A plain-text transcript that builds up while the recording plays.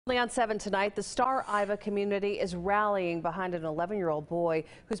On 7 tonight, the Starr-Iva community is rallying behind an 11-year-old boy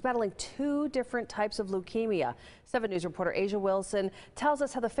who's battling 2 different types of leukemia. 7 News reporter Asia Wilson tells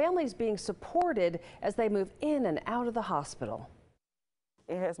us how the family is being supported as they move in and out of the hospital.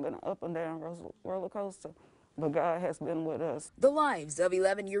 It has been an up and down roller coaster, but God has been with us. The lives of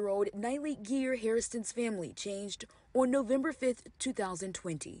 11-year-old Nylee Gear Harrison's family changed on November 5th,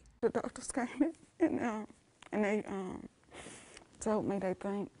 2020. The doctors came in and they told me they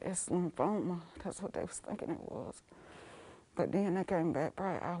think it's lymphoma. That's what they was thinking it was. But then they came back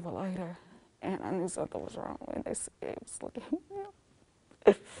probably an hour later, and I knew something was wrong, and they said it was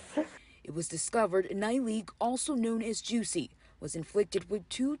leukemia. It was discovered Nylee, also known as Juicy, was inflicted with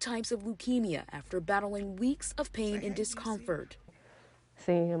 2 types of leukemia after battling weeks of pain and discomfort.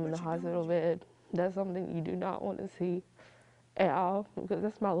 Seeing him in the hospital bed, that's something you do not want to see at all, because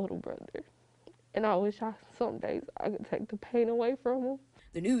that's my little brother. And I wish some days I could take the pain away from him.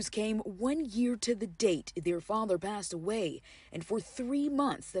 The news came 1 year to the date their father passed away, and for 3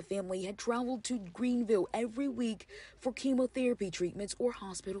 months the family had traveled to Greenville every week for chemotherapy treatments or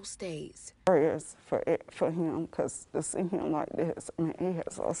hospital stays. Prayers for him, because to see him like this, I mean, he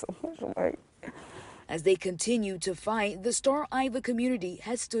has lost so much weight. As they continue to fight, the Starr-Iva community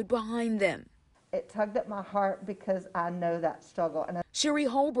has stood behind them. It tugged at my heart because I know that struggle. And Sherry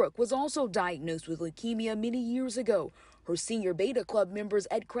Holbrook was also diagnosed with leukemia many years ago. Her senior Beta Club members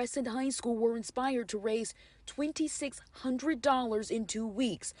at Crescent High School were inspired to raise $2,600 in 2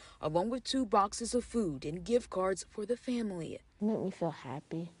 weeks, along with 2 boxes of food and gift cards for the family. It made me feel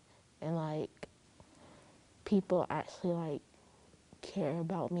happy, and people actually care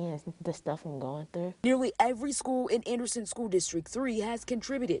about me and the stuff I'm going through. Nearly every school in Anderson School District 3 has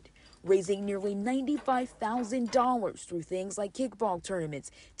contributed, raising nearly $95,000 through things like kickball tournaments,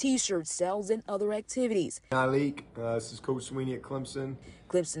 t-shirt sales, and other activities. Nylee, this is Coach Sweeney at Clemson.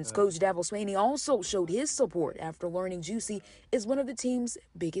 Clemson's coach Dabo Swaney also showed his support after learning Juicy is one of the team's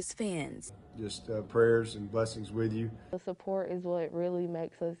biggest fans. Just prayers and blessings with you. The support is what really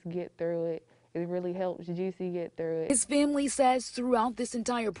makes us get through it. It really helps Juicy get through it. His family says throughout this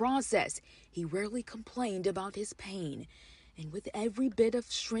entire process, he rarely complained about his pain. And with every bit of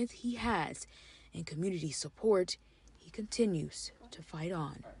strength he has and community support, he continues to fight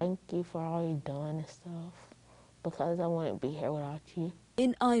on. Thank you for all you've done and stuff, because I wouldn't be here without you.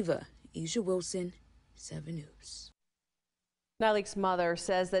 In Iva, Asia Wilson, 7 News. Nylee's mother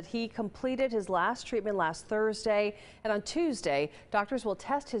says that he completed his last treatment last Thursday, and on Tuesday, doctors will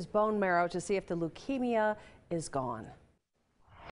test his bone marrow to see if the leukemia is gone.